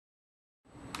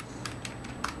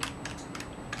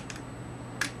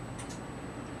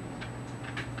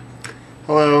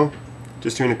Hello,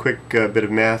 just doing a quick bit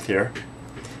of math here.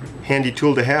 Handy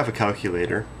tool to have, a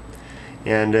calculator,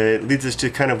 and it leads us to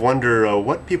kind of wonder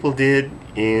what people did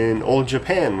in old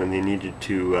Japan when they needed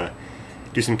to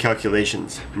do some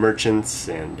calculations, merchants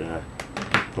and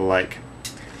the like.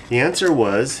 The answer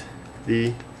was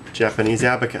the Japanese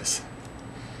abacus.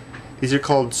 These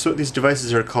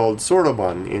devices are called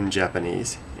Soroban in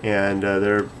Japanese, and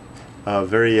they're a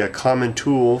very common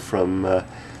tool from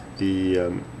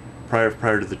the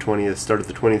prior to the start of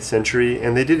the 20th century,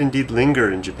 and they did indeed linger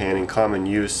in Japan in common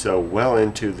use well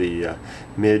into the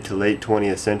mid to late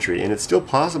 20th century, and it's still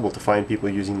possible to find people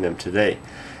using them today.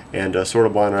 And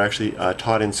Soroban are actually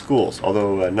taught in schools,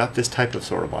 although not this type of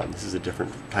Soroban. This is a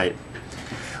different type.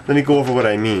 Let me go over what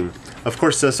I mean. Of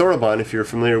course, Soroban, if you're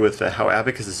familiar with how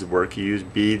abacuses work, you use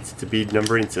beads. It's a bead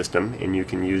numbering system, and you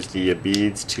can use the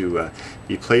beads to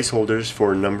be placeholders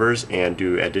for numbers and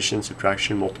do addition,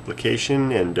 subtraction,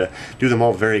 multiplication, and do them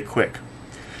all very quick.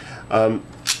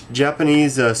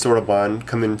 Japanese Soroban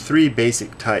come in three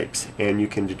basic types, and you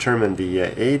can determine the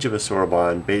age of a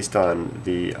Soroban based on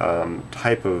the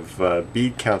type of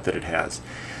bead count that it has.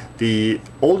 The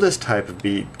oldest type of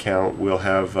bead count will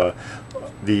have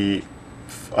the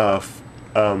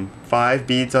 5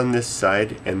 beads on this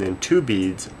side and then 2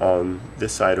 beads on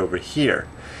this side over here.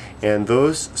 And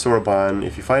those Soroban,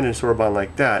 if you find a Soroban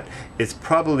like that, it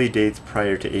probably dates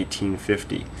prior to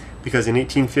 1850. Because in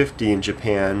 1850 in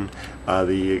Japan,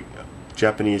 the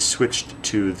Japanese switched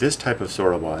to this type of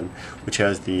Soroban, which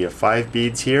has the 5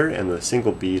 beads here and the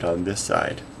single bead on this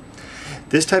side.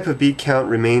 This type of bead count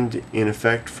remained in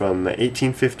effect from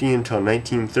 1850 until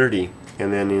 1930.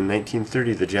 And then in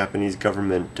 1930 the Japanese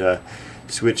government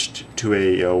switched to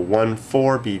a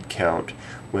 1-4 bead count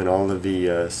when all of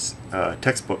the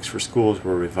textbooks for schools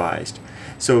were revised.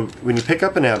 So when you pick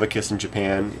up an abacus in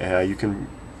Japan, you can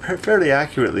fairly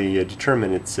accurately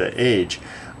determine its age,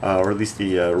 or at least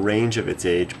the range of its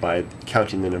age, by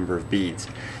counting the number of beads.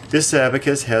 This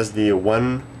abacus has the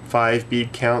 1-5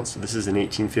 bead count, so this is an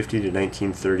 1850 to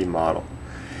 1930 model.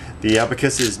 The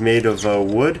abacus is made of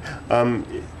wood.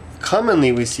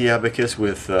 Commonly we see abacus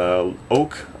with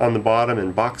oak on the bottom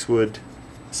and boxwood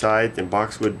sides and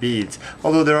boxwood beads,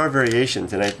 although there are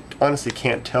variations, and I honestly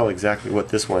can't tell exactly what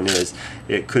this one is.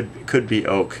 It could be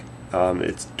oak.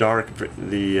 It's dark.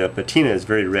 The patina is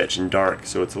very rich and dark,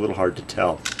 so it's a little hard to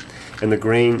tell. And the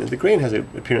grain has an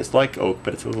appearance like oak,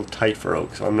 but it's a little tight for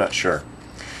oak, so I'm not sure.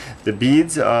 The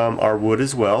beads are wood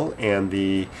as well,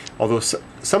 and although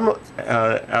some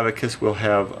abacus will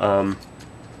have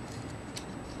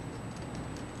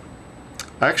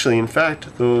actually, in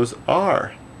fact, those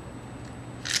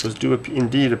do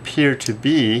indeed appear to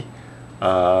be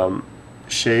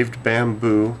shaved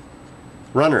bamboo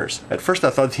runners. At first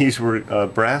I thought these were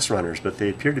brass runners, but they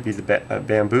appear to be the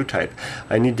bamboo type.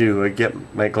 I need to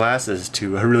get my glasses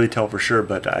to really tell for sure,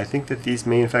 but I think that these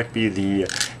may in fact be the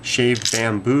shaved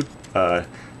bamboo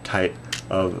type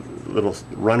of little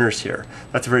runners here.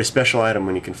 That's a very special item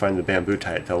when you can find the bamboo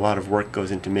type. A lot of work goes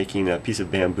into making a piece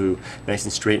of bamboo nice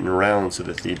and straight and round so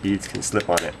that the beads can slip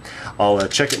on it. I'll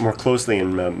check it more closely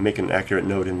and make an accurate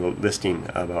note in the listing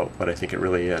about what I think it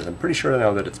really is. I'm pretty sure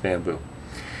now that it's bamboo.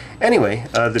 Anyway,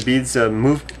 the beads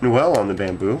moved well on the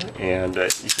bamboo, and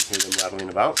you can hear them rattling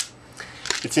about.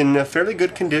 It's in fairly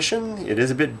good condition. It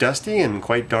is a bit dusty and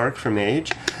quite dark from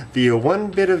age. The one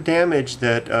bit of damage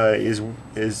that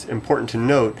is important to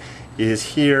note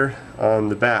is here on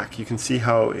the back. You can see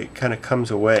how it kind of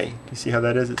comes away. Do you see how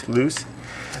that is? It's loose.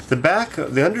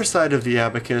 The underside of the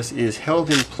abacus is held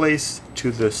in place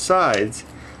to the sides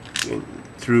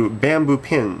through bamboo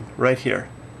pin right here.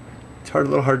 It's a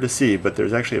little hard to see, but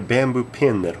there's actually a bamboo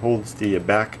pin that holds the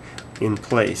back in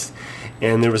place.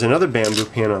 And there was another bamboo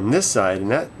pin on this side, and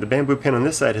the bamboo pin on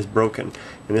this side is broken,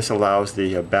 and this allows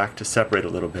the back to separate a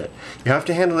little bit. You have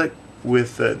to handle it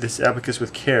with this abacus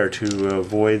with care to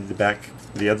avoid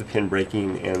the other pin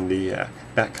breaking and the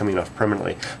back coming off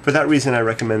permanently. For that reason, I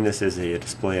recommend this as a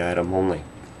display item only.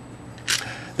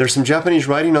 There's some Japanese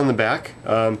writing on the back.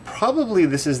 Probably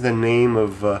this is the name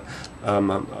of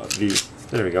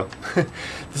there we go.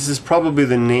 This is probably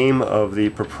the name of the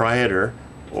proprietor,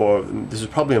 or this is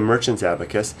probably a merchant's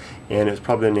abacus, and it was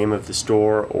probably the name of the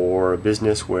store or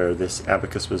business where this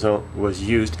abacus was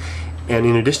used. And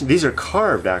in addition, these are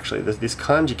carved actually. These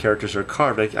kanji characters are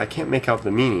carved. I can't make out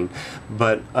the meaning,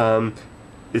 but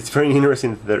it's very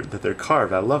interesting that they're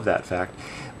carved. I love that fact.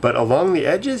 But along the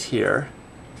edges here,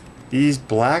 these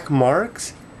black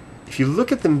marks, if you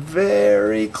look at them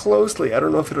very closely, I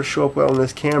don't know if it'll show up well in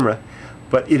this camera,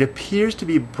 but it appears to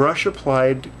be brush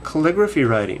applied calligraphy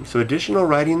writing, so additional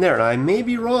writing there. And I may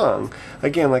be wrong.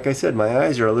 Again, like I said, my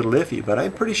eyes are a little iffy, but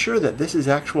I'm pretty sure that this is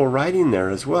actual writing there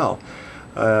as well.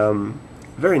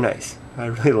 Very nice. I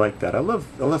really like that. I love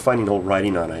finding old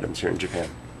writing on items here in Japan.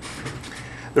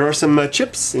 There are some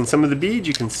chips in some of the beads.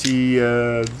 You can see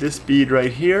this bead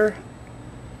right here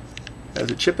has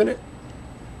a chip in it.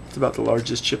 It's about the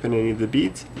largest chip in any of the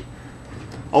beads.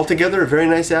 Altogether, a very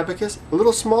nice abacus. A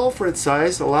little small for its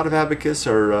size. A lot of abacus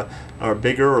are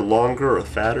bigger or longer or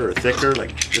fatter or thicker.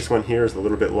 Like this one here is a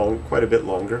little bit long, quite a bit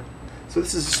longer. So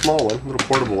this is a small one, a little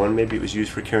portable one. Maybe it was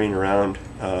used for carrying around,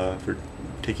 for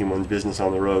taking one's business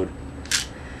on the road.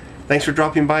 Thanks for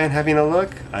dropping by and having a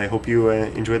look. I hope you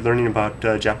enjoyed learning about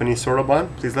Japanese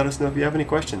Soroban. Please let us know if you have any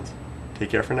questions. Take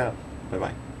care for now.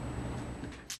 Bye-bye.